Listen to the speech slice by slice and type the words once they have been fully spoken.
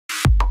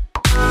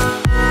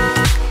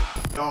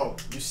Yo,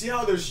 you see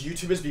how those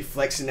YouTubers be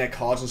flexing their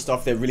cars and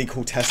stuff? They're really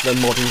cool Tesla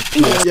model.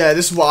 Yeah,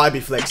 this is what I be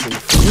flexing.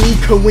 3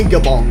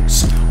 Kawinga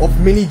bonks of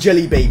mini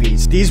jelly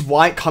babies. These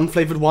white cum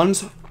flavored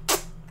ones.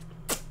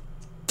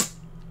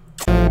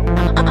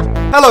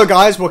 Hello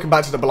guys, welcome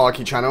back to the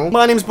Balarke channel.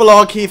 My name's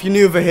Balarke. If you're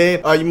new over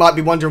here, you might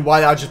be wondering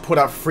why I just put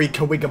out 3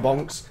 Kawinga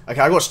bonks.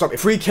 Okay, I gotta stop it.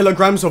 3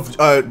 kilograms of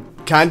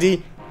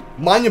candy.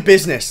 Mind your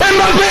business. I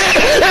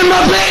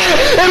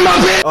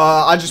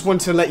just want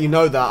to let you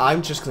know that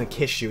I'm just gonna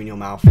kiss you in your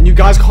mouth. And you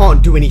guys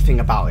can't do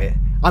anything about it.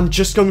 I'm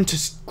just going to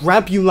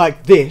grab you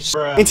like this.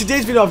 Bruh. In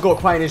today's video, I've got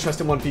quite an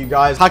interesting one for you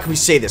guys. How can we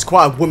say this?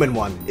 Quite a woman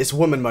one. It's a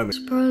woman moment.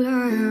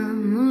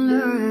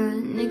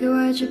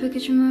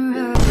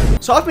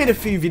 So I've made a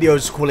few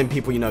videos calling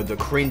people, you know, the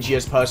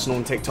cringiest person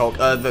on TikTok,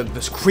 the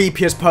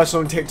creepiest person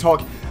on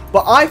TikTok.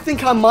 But I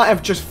think I might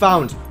have just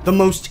found the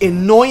most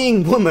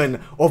annoying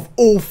woman of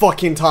all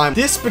fucking time.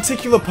 This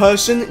particular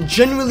person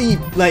generally,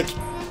 like,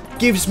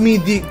 gives me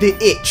the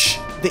itch.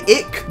 The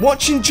ick.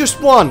 Watching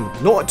just one,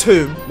 not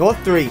 2, not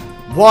 3.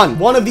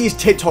 One of these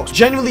TikToks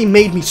genuinely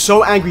made me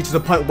so angry to the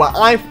point where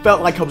I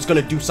felt like I was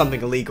gonna do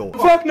something illegal.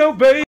 Fuck no,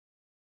 baby.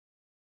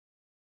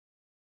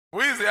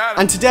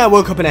 And today I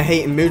woke up in a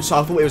hating mood, so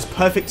I thought it was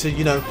perfect to,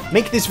 you know,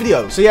 make this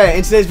video. So yeah,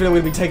 in today's video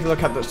we're gonna be taking a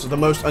look at the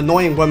most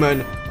annoying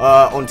woman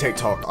on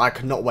TikTok. I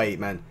cannot wait,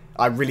 man.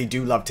 I really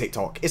do love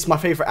TikTok. It's my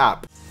favorite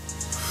app.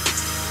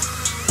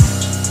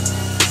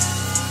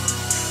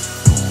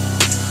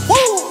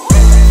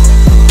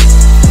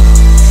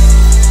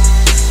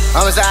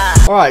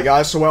 Alright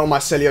guys, so we're on my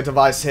cellular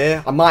device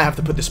here. I might have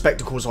to put the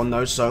spectacles on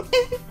though, so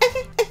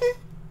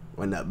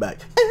run that back.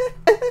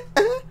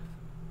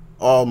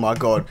 Oh my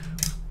god.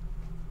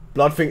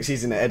 Blood thinks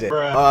he's in the edit.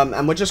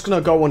 And we're just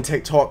gonna go on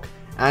TikTok.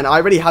 And I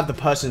already have the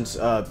person's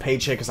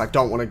page here because I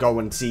don't want to go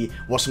and see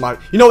what's on my...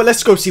 You know what,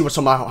 let's go see what's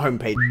on my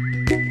homepage.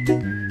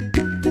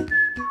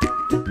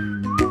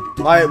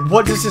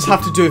 What does this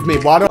have to do with me?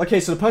 Why don't... Okay,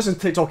 so the person's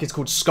TikTok is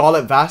called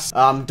Scarlet Vass.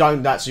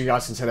 Done that so you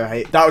guys can send her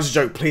hate. That was a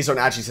joke. Please don't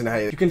actually send her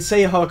hate. You can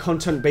say her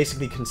content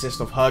basically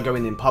consists of her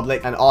going in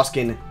public and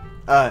asking,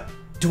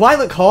 do I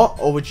look hot?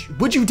 Or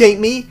would you date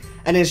me?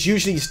 And it's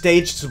usually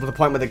staged to the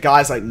point where the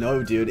guy's like,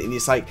 no, dude. And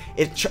it's like,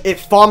 it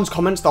farms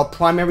comments. The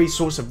primary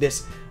source of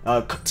this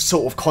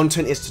sort of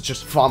content is to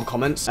just farm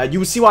comments. You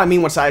will see what I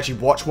mean once I actually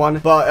watch one,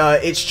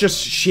 but it's just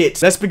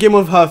shit. Let's begin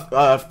with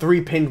her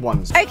 3 pinned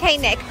ones. Okay,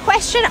 Nick,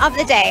 question of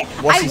the day.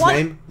 What's his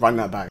name? Run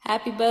that back.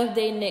 Happy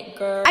birthday, Nick,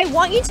 girl. I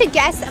want you to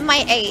guess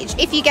my age.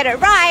 If you get it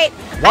right,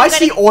 why is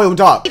he oiled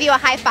up? Give you a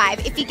high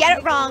five. If you get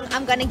it wrong,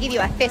 I'm gonna give you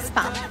a fist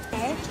pump.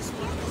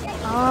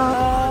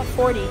 40.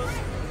 40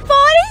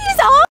 years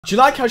old? Do you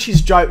like how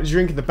she's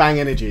drinking the Bang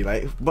energy?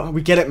 Like,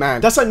 we get it,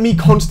 man. That's like me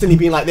constantly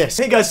being like this.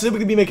 Hey guys, so we're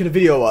gonna be making a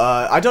video.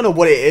 I don't know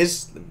what it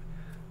is.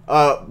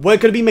 We're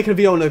gonna be making a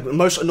video on the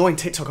most annoying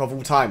TikTok of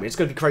all time. It's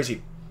gonna be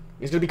crazy.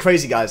 It's gonna be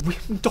crazy, guys. We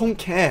don't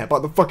care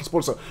about the fucking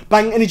sponsor.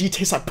 Bang energy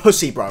tastes like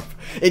pussy, bruv.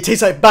 It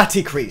tastes like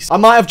batty crease. I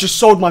might have just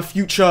sold my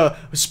future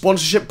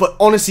sponsorship, but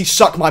honestly,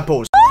 suck my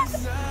balls.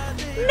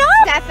 No,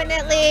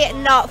 definitely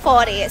not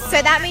 40.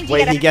 So that means you Wait,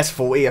 get a he guessed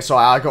 40.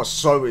 Sorry, I got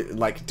so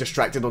like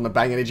distracted on the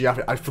Bang energy.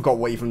 I forgot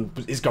what even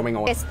is going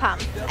on. fist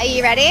pump. Are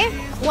you ready?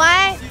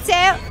 1, 2,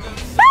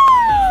 woo!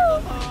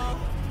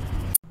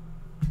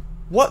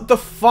 What the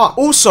fuck?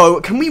 Also,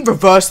 can we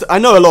reverse... I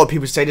know a lot of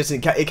people say this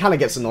and it kind of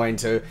gets annoying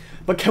too.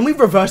 But can we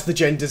reverse the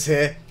genders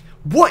here?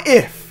 What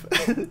if...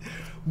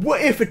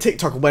 what if a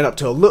TikTok went up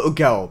to a little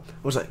girl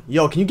and was like,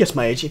 yo, can you guess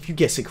my age? If you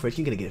guess it correct,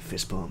 you're gonna get a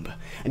fist bump.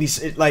 And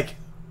he's like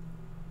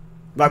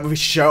with his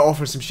shirt off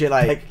or some shit,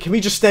 like can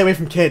we just stay away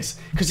from kids?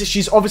 Because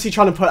she's obviously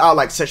trying to put out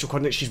like sexual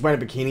content. She's wearing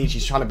a bikini,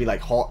 she's trying to be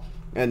like hot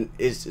and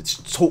it's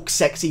talk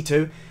sexy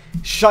too.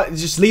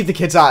 Just leave the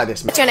kids out of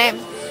this, man. What's your name?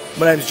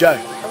 My name's Joe.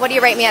 What do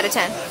you rate me out of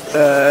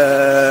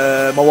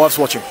 10? My wife's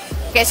watching.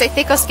 Okay, so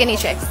thick or skinny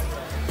chicks?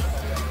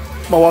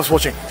 My wife's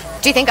watching.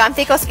 Do you think I'm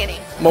thick or skinny?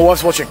 My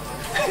wife's watching.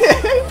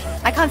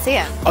 I can't see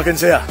her. I can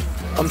see her.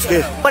 I'm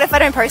scared. What if I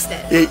don't post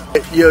it?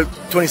 You're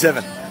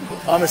 27.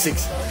 I'm a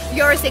 6.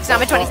 You're a 6 and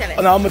I'm a 27.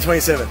 Oh, no, I'm a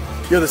 27.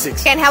 You're the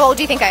 6. Okay, and how old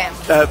do you think I am?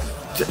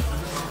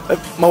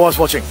 My wife's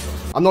watching.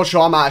 I'm not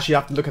sure. I might actually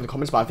have to look at the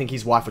comments, but I think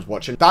his wife was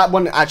watching. That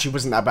one actually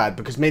wasn't that bad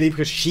because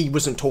she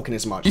wasn't talking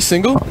as much. You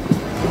single?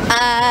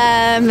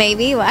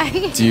 Maybe. Why?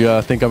 Do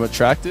you think I'm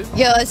attractive?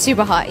 You're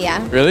super hot,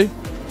 yeah. Really?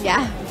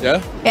 Yeah.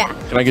 Yeah? Yeah.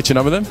 Can I get your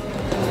number then?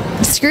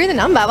 Screw the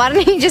number. Why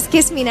don't you just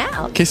kiss me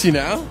now? Kiss you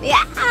now?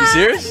 Yeah. You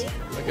serious?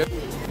 Okay.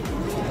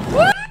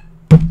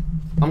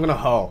 I'm gonna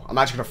hoe. I'm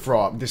actually gonna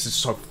throw up. This is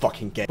so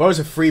fucking gay. Bro's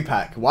a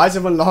 3-pack. Why is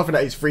everyone laughing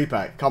at his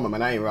 3-pack? Come on, man,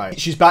 that ain't right.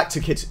 She's back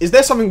to kids. Is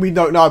there something we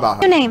don't know about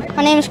her? Your name?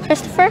 My name is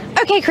Christopher.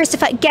 Okay,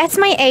 Christopher, guess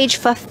my age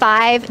for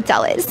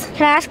 $5.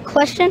 Can I ask a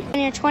question? In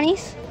your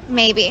 20s?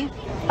 Maybe.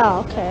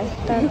 Oh, okay.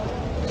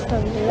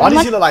 Why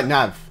does he look like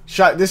Nav?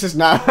 Shut. This is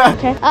Nav.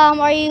 Okay.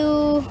 Are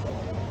you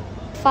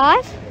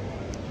 5?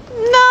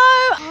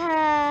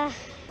 No.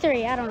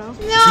 3. I don't know.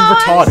 No,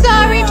 retarded?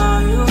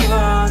 I'm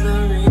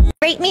sorry.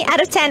 Rate me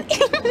out of 10.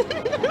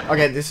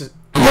 Okay, this is...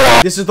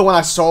 This is the one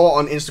I saw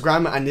on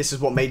Instagram, and this is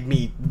what made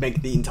me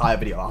make the entire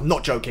video. I'm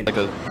not joking. Like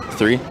a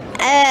 3?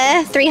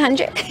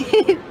 300.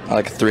 I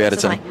like a 3 out of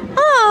 10.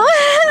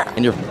 Oh.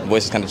 And your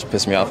voice is kind of just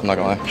pissing me off, I'm not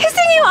gonna lie.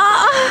 Pissing you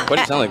off. Why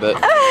do you sound like that?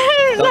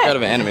 You sound like out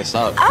of an anime,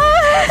 stop.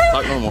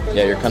 Talk normal.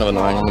 Yeah, you're kind of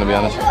annoying, I'm gonna be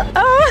honest.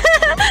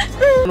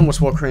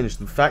 Almost more cringe.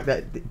 The fact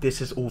that this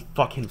is all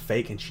fucking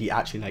fake and she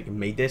actually like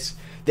made this.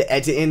 The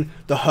editing,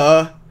 the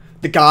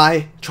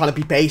guy trying to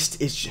be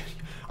based is...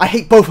 I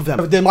hate both of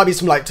them. There might be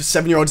some like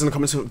 7-year-olds in the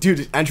comments.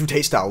 Dude, Andrew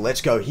Tate style, let's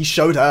go. He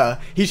showed her.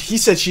 He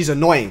said she's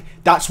annoying.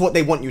 That's what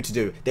they want you to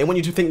do. They want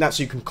you to think that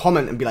so you can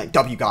comment and be like,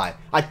 W guy.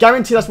 I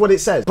guarantee that's what it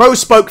says. Bro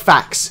spoke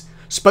facts.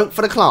 Spoke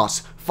for the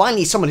class.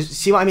 Finally, someone,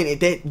 see what I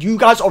mean? You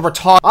guys are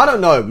retarded. I don't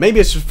know.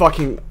 Maybe it's just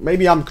fucking,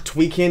 maybe I'm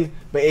tweaking,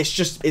 but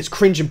it's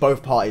cringe in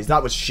both parties.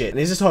 That was shit. And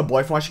is this her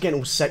boyfriend? Why is she getting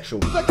all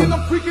sexual?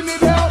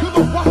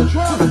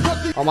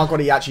 Oh my god,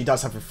 he actually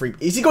does have a freak.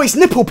 Is he got his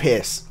nipple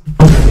pierced?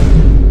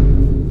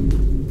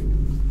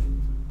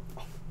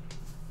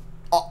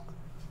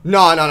 No.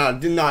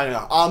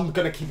 I'm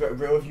gonna keep it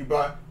real with you,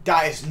 bro.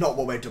 That is not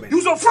what we're doing. You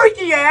some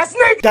freaky ass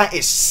nigga. That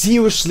is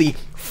seriously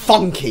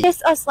funky.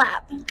 Kiss or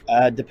slap?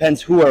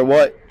 Depends who or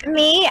what.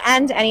 Me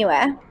and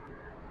anywhere.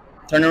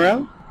 Turn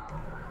around.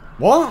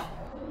 What?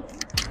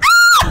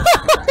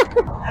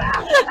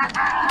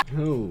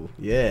 Oh,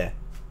 yeah.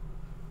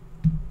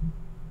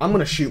 I'm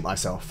gonna shoot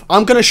myself.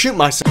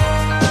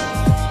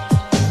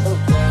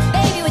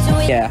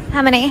 Yeah.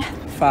 How many?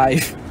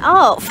 5.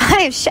 Oh,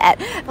 5. Shit.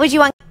 Would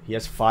you want He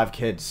has 5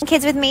 kids.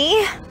 kids with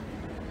me?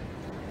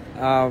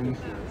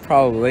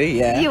 Probably,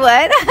 yeah. You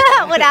would?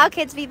 Would our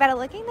kids be better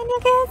looking than your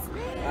kids?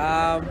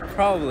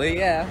 Probably,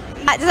 yeah.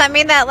 Does that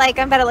mean that like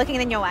I'm better looking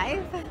than your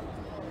wife?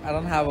 I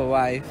don't have a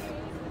wife.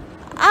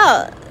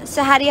 Oh,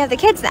 so how do you have the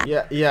kids then?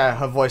 Yeah,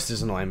 her voice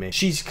does annoy me.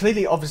 She's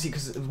clearly, obviously,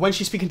 because when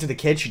she's speaking to the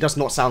kid, she does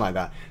not sound like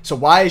that. So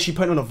why is she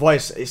putting on a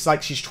voice? It's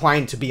like she's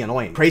trying to be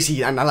annoying.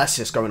 Crazy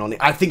analysis going on.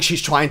 I think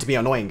she's trying to be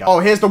annoying, guys. Oh,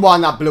 here's the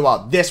one that blew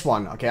up. This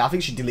one. Okay, I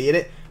think she deleted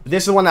it. But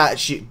this is the one that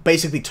she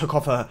basically took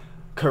off her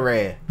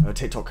career. Her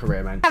TikTok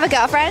career, man. Have a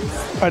girlfriend?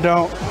 I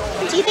don't.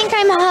 Do you think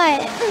I'm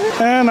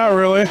hot? Not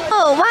really.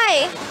 Oh,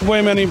 why?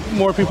 Way many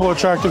more people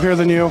attractive here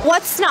than you.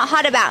 What's not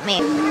hot about me?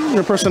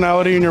 Your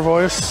personality and your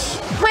voice.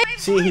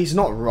 See, he's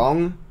not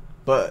wrong,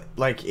 but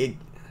like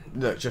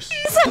look, just...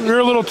 You're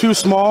a little too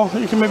small.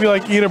 You can maybe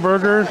like eat a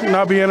burger,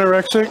 not be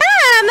anorexic.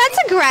 That's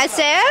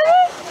aggressive.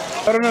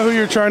 I don't know who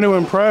you're trying to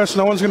impress.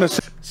 No one's gonna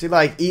say. See,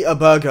 like, eat a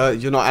burger,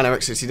 you're not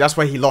anorexic. See, that's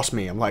where he lost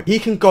me. I'm like, he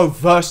can go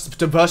verse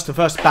to verse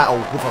battle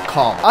with a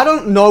car. I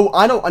don't know,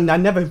 and I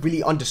never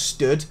really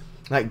understood,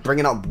 like,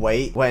 bringing up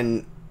weight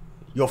when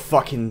you're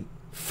fucking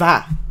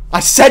fat. I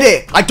said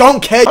it! I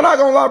don't care! I'm not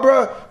gonna lie,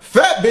 bro.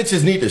 Fat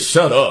bitches need to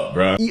shut up,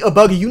 bro. Eat a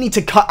burger, you need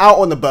to cut out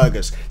on the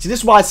burgers. See, this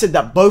is why I said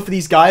that both of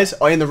these guys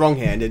are in the wrong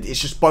here, and it's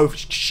just both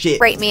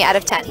shit. Rate me out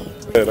of 10.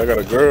 I got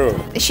a girl.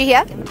 Is she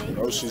here?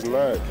 No, she's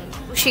not.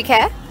 Will she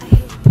care?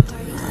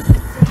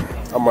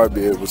 I might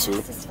be able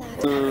to.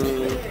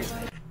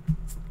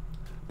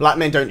 Black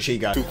men don't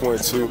cheat, guys.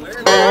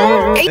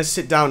 2.2. Let's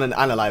sit down and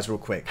analyze real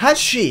quick. Has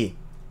she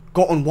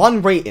gotten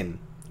 1 rating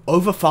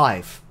over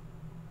 5?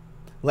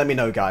 Let me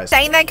know, guys.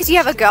 Saying that because you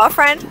have a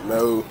girlfriend?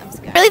 No.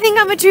 Really think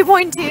I'm a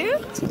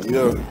 2.2?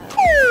 Yeah.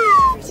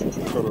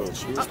 Hold on,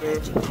 shoes there?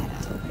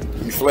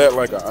 You flat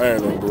like an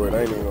ironing board.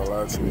 I ain't even gonna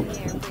lie to you.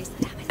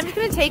 I'm just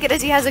gonna take it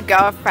as he has a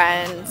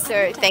girlfriend,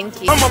 so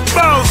thank you.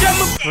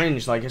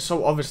 Cringe, like, it's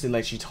so obviously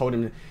like she told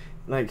him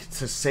like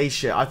to say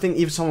shit. I think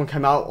even someone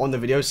came out on the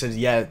video and said,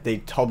 yeah, they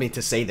told me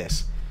to say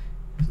this.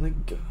 Like,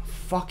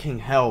 fucking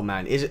hell,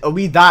 man. Are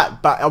we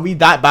that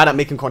bad at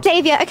making content?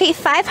 Xavier, okay,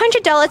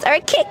 $500 or a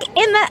kick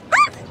in the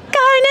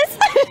garnus.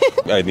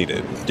 I need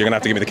it. You're gonna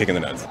have to give me the kick in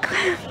the nuts.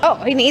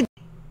 Oh, we need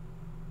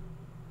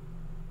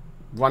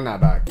Run that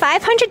back.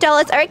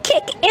 $500 or a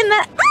kick in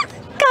the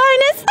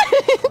garnus.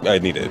 I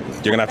need it.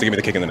 You're gonna have to give me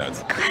the kick in the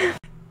nuts.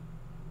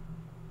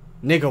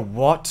 Nigga,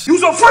 what? You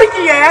some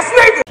freaky ass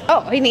nigga.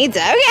 Oh, he needs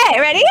it. Okay,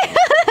 ready?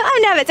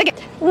 I'm nervous. Okay,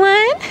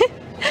 1,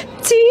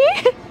 2.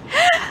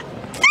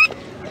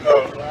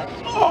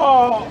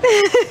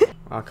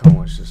 I can't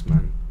watch this,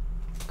 man.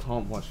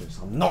 Can't watch this.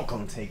 I'm not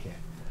gonna take it.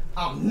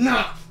 I'm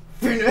not.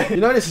 You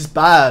know, this is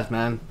bad,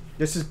 man.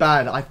 This is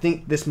bad. I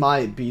think this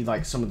might be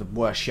like some of the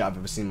worst shit I've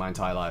ever seen in my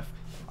entire life.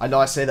 I know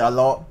I say that a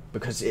lot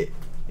because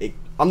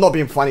I'm not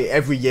being funny.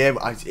 Every year,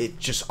 it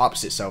just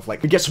ups itself.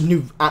 Like, we get some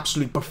new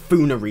absolute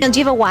buffoonery. Do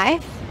you have a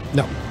wife?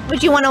 No.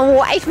 Would you want to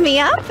wife me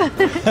up?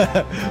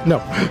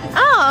 No.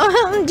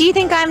 Oh, do you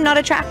think I'm not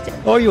attractive?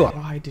 Oh, you are.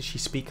 Why did she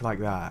speak like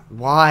that?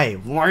 Why?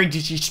 Why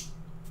did she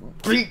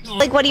speak?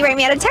 Like, what do you rate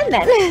me out of 10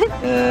 then?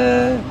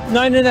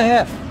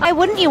 9.5. Why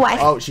wouldn't you wife?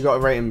 Oh, she got a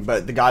rating,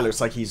 but the guy looks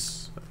like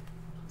he's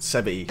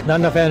 70. Not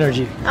enough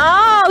energy.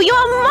 Oh, you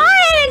want more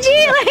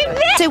energy like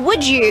this? So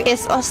would you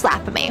kiss or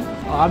slap me?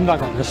 I'm not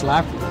gonna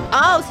slap.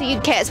 Oh, so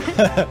you'd kiss.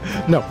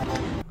 No.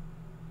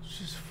 It's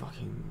just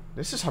fucking...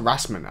 This is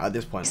harassment at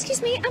this point.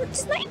 Excuse me,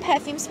 does my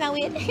perfume smell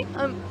weird?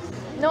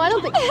 No, I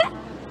don't think...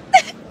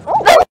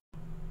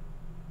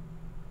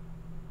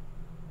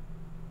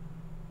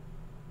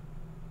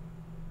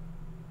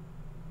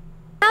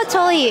 How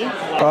tall are you?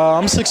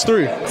 I'm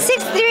 6'3".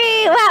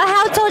 6'3". Wow,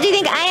 how tall do you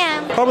think I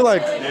am? Probably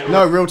like...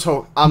 No, real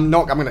talk. I'm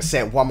gonna say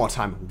it one more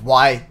time.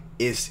 Why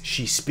is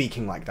she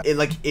speaking like that?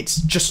 It's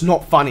just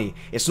not funny.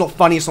 It's not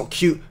funny, it's not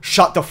cute.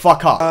 Shut the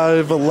fuck up.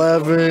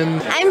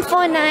 5'11". I'm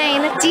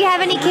 4'9". Do you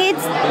have any kids?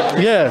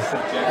 Yeah.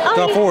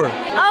 Got 4.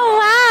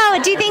 Oh,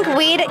 wow. Do you think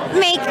we'd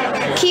make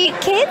cute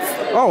kids?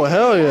 Oh,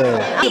 hell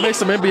yeah. Make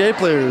some NBA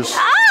players.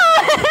 Oh!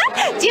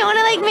 Do you want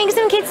to, like, make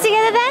some kids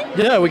together then?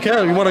 Yeah, we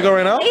can. You want to go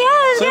right now? Yeah,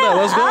 Say that.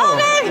 Let's go.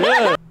 Okay.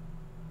 Yeah.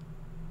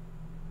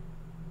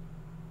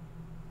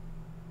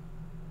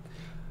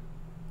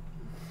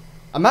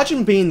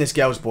 Imagine being this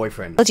girl's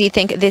boyfriend. What do you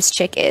think this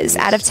chick is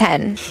out of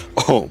 10?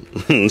 Oh,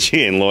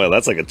 she ain't loyal.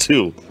 That's like a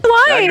 2.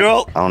 Why? That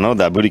girl? I don't know.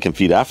 That booty can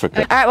feed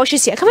Africa. All right, well,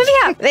 she's here. Come over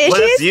here. There What,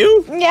 she that's is.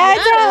 you? Yeah,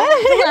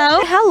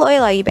 Hello. How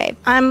loyal are you, babe?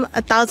 I'm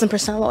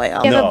 1,000%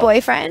 loyal. You have a No.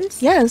 boyfriend?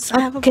 Yes,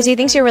 I have a Because he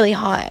thinks you're really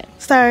hot.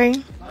 Sorry.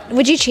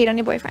 Would you cheat on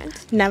your boyfriend?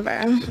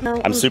 Never.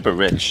 No. I'm super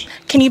rich.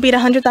 Can you beat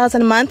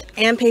 100,000 a month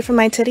and pay for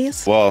my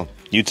titties? Well,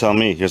 you tell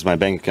me. Here's my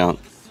bank account.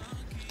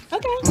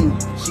 Okay.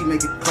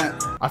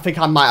 I think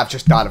I might have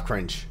just died of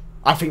cringe.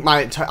 I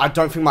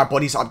don't think my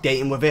body's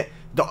updating with it.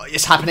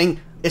 It's happening.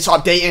 It's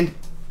updating.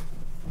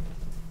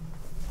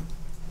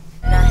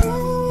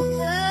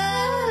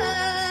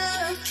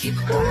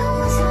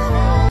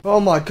 Oh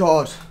my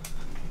god.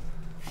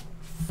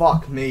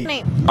 Fuck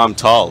me. I'm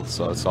tall,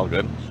 so it's all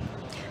good.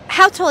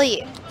 How tall are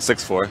you?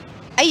 6'4".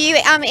 Are you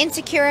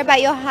insecure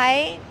about your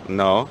height?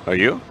 No, are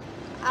you?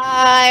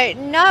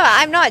 No,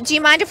 I'm not. Do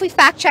you mind if we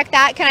fact check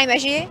that? Can I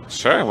measure you?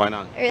 Sure, why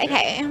not?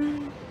 Okay.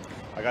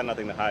 I got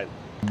nothing to hide.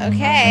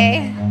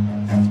 Okay.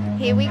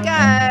 Here we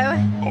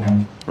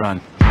go.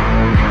 Run.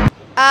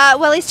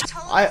 Well, he's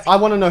I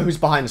want to know who's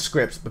behind the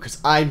script because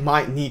I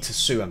might need to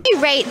sue him.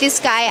 you rate this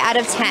guy out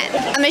of 10?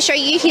 I'm gonna show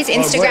you his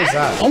Instagram. What is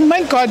that? Oh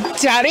my god,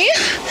 daddy?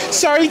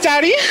 Sorry,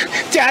 daddy?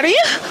 Daddy?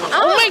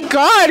 Oh my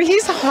god,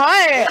 he's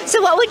hot.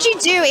 So what would you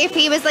do if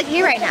he was like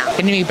here right now?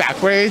 Bend me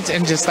backwards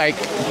and just like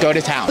go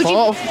to town. Would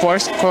you-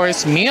 Full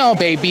course meal,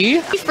 baby.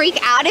 Would you freak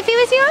out if he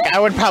was here? I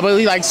would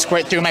probably like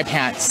squirt through my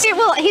pants.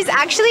 Well, he's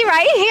actually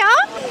right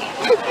here.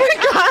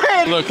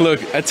 Oh my god.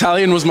 Look,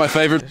 Italian was my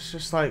favorite. It's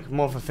just like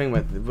more of a thing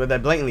where they're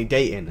blatantly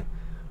dating,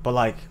 but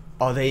like,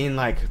 are they in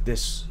like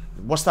this?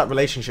 What's that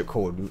relationship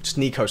called?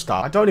 Sneeko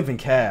style. I don't even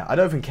care. I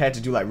don't even care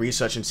to do like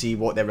research and see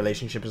what their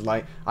relationship is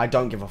like. I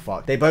don't give a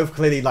fuck. They both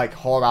clearly like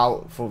whore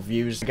out for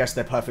views. I guess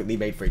they're perfectly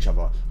made for each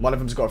other. One of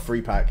them's got a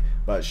 3-pack,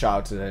 but shout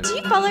out to them. Do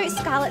you follow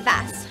Scarlett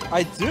Bass?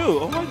 I do.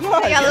 Oh my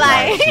god. You're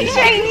lying.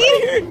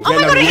 Oh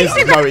my god, he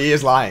Instagram. no, he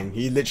is lying.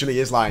 He literally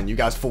is lying. You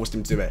guys forced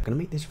him to do it. I'm gonna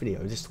make this video.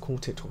 This is cool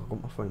TikTok. I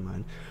got my phone,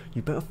 man.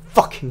 You better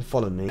fucking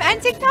follow me.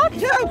 And TikTok?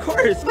 Yeah, of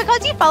course.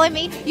 Because you follow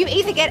me, you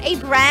either get a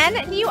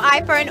brand new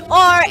iPhone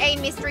or a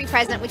mystery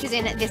present, which is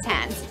in this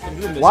hand.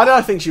 Why did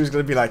I think she was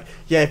gonna be like,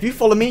 yeah, if you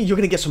follow me, you're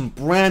gonna get some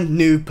brand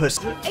new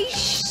pussy. Are you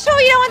sure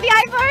you don't want the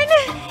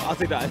iPhone? I'll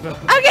take the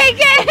iPhone. Okay,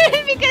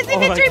 good. Because the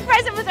mystery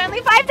present was only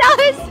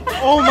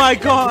 $5. Oh my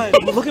god.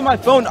 Look at my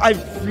phone. I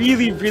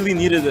really, really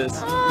needed this.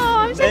 Oh,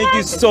 I'm so Thank you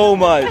happy. so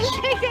much.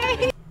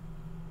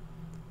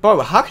 Bro,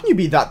 how can you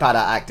be that bad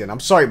at acting? I'm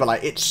sorry, but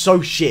like, it's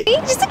so shit.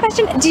 Just a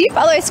question. Do you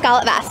follow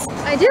Scarlett Bass?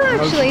 I do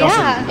No, she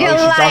doesn't. You're No,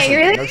 she lying, doesn't.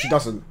 really? No, she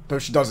doesn't. No,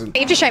 she doesn't.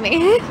 You have to show me.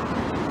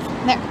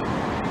 There.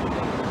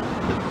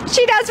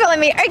 She does follow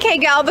me. Okay,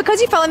 girl, because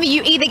you follow me,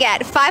 you either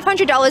get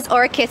 $500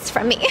 or a kiss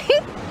from me.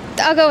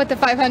 I'll go with the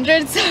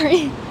 500. Sorry.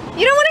 You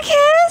don't want a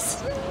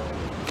kiss?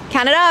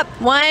 Count it up.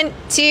 1,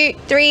 2,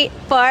 3,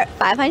 4,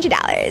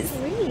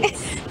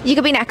 $500. You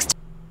could be next.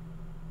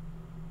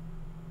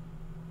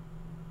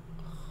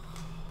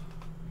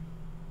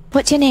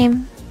 What's your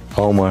name?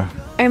 Omar.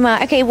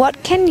 Omar. Okay,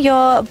 what can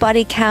your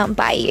body count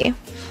buy you?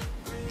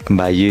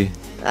 By you.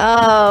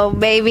 Oh,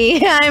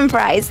 baby, I'm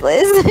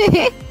priceless.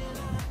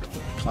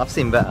 I've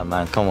seen better,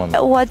 man. Come on.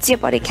 What's your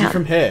body Is he count?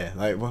 from here?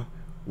 Like, what?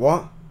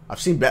 What? I've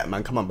seen better,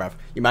 man. Come on, bruv.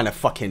 You man are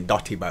fucking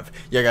dirty, bruv.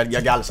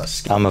 Your gal is a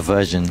skin. I'm a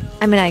virgin.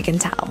 I mean, I can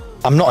tell.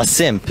 I'm not a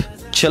simp.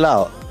 Chill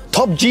out.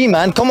 Top G,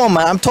 man. Come on,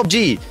 man. I'm top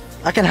G.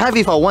 I can have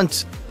you if I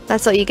want.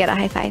 That's all you get, a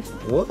high five.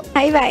 What?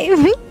 High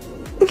five.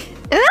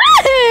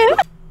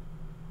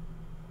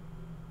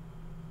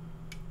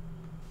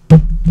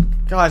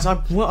 Guys, I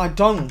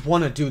don't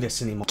want to do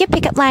this anymore. Get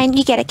pickup line,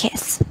 you get a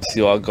kiss.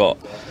 See what I got.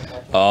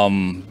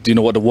 Do you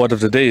know what the word of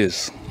the day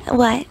is?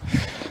 What?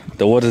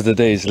 The word of the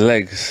day is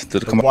legs.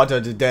 Did it come The word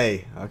of the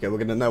day. Okay, we're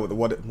gonna know what the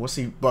word. What's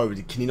he? Bro,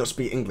 can you not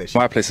speak English?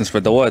 my place and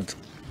spread the word?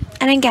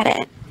 I didn't get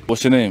it.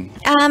 What's your name?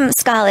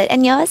 Scarlett,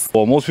 and yours?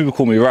 Well, most people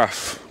call me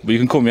Raf, but you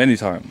can call me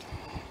anytime.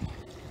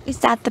 Is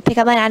that the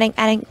pickup line? I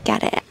didn't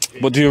get it.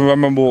 But do you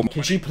remember?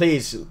 Could you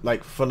please,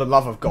 like, for the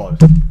love of God,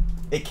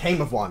 it came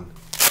with one.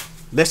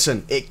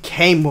 Listen, it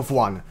came with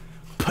one.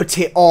 Put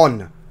it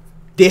on.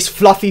 This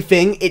fluffy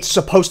thing, it's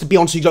supposed to be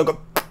on so you don't go.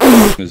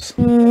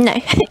 No.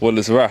 Well,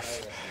 it's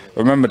Raf.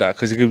 Remember that,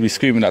 because you could be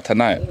screaming that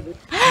tonight.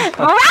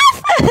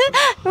 Raf!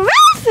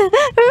 Raf!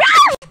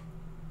 Raf!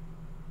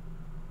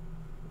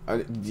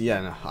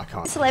 Yeah, no, I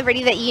can't.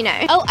 Celebrity that you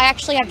know. Oh, I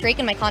actually have Drake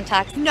in my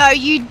contacts. No,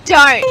 you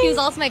don't. He was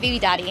also my baby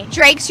daddy.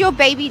 Drake's your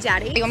baby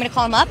daddy. You want me to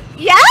call him up?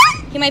 Yeah?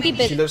 He might be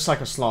busy. She looks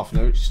like a sloth,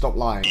 no? Stop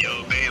lying.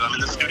 Yo, babe, I'm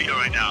in the studio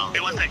right now. Hey,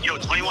 one sec. Yo,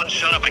 21,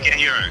 shut up. I can't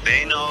hear her.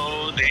 They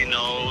know.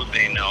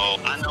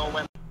 I know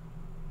when.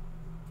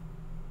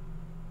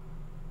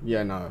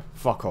 Yeah, no.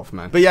 Fuck off,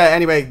 man. But yeah,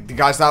 anyway,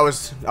 guys, that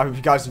was... I hope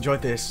you guys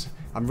enjoyed this.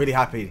 I'm really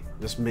happy.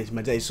 This makes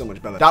my day so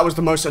much better. That was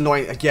the most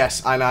annoying...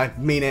 Yes, and I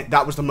mean it.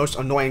 That was the most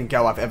annoying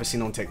girl I've ever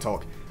seen on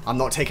TikTok. I'm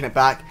not taking it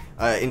back.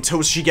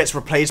 Until she gets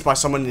replaced by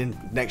someone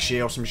in next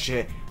year or some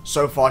shit.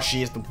 So far,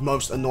 she is the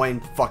most annoying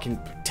fucking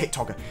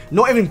TikToker.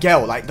 Not even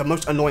girl, like the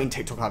most annoying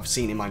TikToker I've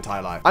seen in my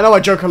entire life. I know I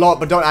joke a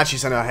lot, but don't actually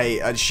send her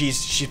hate.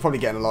 She's probably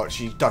getting a lot.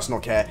 She does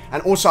not care.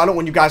 And also, I don't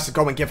want you guys to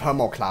go and give her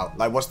more clout.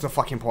 Like, what's the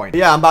fucking point? But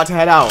yeah, I'm about to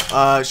head out.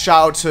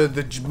 Shout out to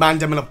the man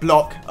dem in the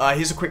block.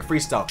 Here's a quick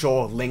freestyle.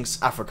 Shore links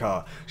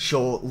Africa.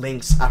 Shore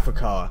links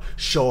Africa.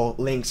 Shore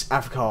links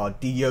Africa.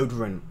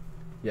 Deodorant.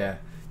 Yeah,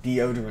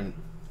 deodorant.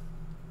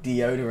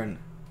 Deodorant.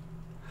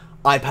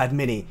 iPad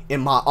mini in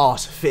my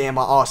arse, fit in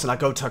my arse, and I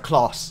go to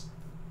class.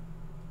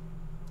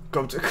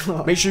 Go to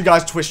class. Make sure you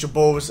guys twist your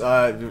balls,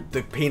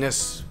 the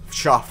penis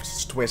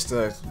shafts twist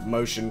the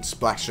motion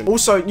splashing.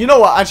 Also, you know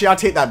what? Actually, I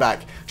take that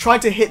back. Try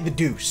to hit the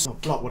deuce. A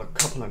block with a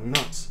couple of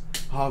nuts.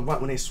 Hard right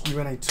when they squeeze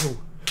when they two.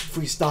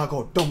 Freestyle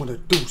go dumb with a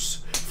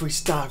deuce.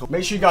 Freestyle.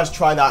 Make sure you guys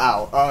try that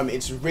out.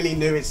 It's really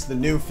new. It's the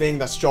new thing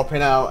that's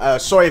dropping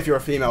out. Sorry if you're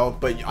a female,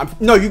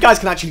 but no, you guys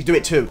can actually do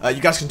it too.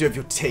 You guys can do it with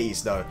your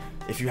titties though,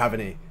 if you have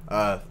any.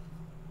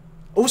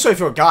 Also, if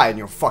you're a guy and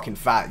you're fucking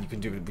fat, you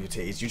can do it with your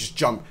titties. You just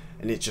jump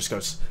and it just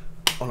goes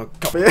on a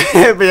couple.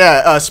 But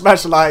yeah,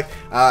 smash the like.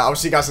 I'll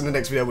see you guys in the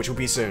next video, which will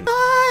be soon.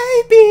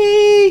 Bye,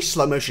 bee.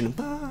 Slow motion.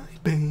 Bye,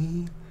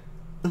 bee.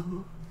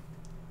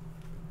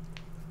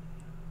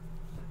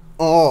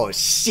 Oh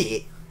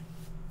shit.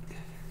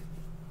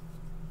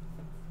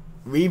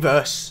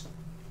 Reverse.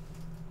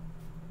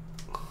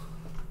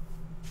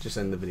 Just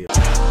end the video.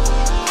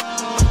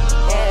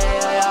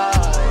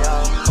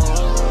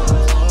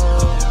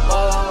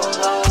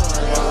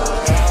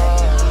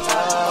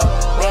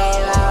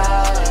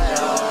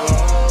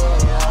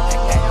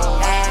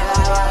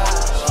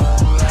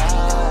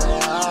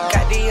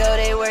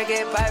 Work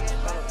it,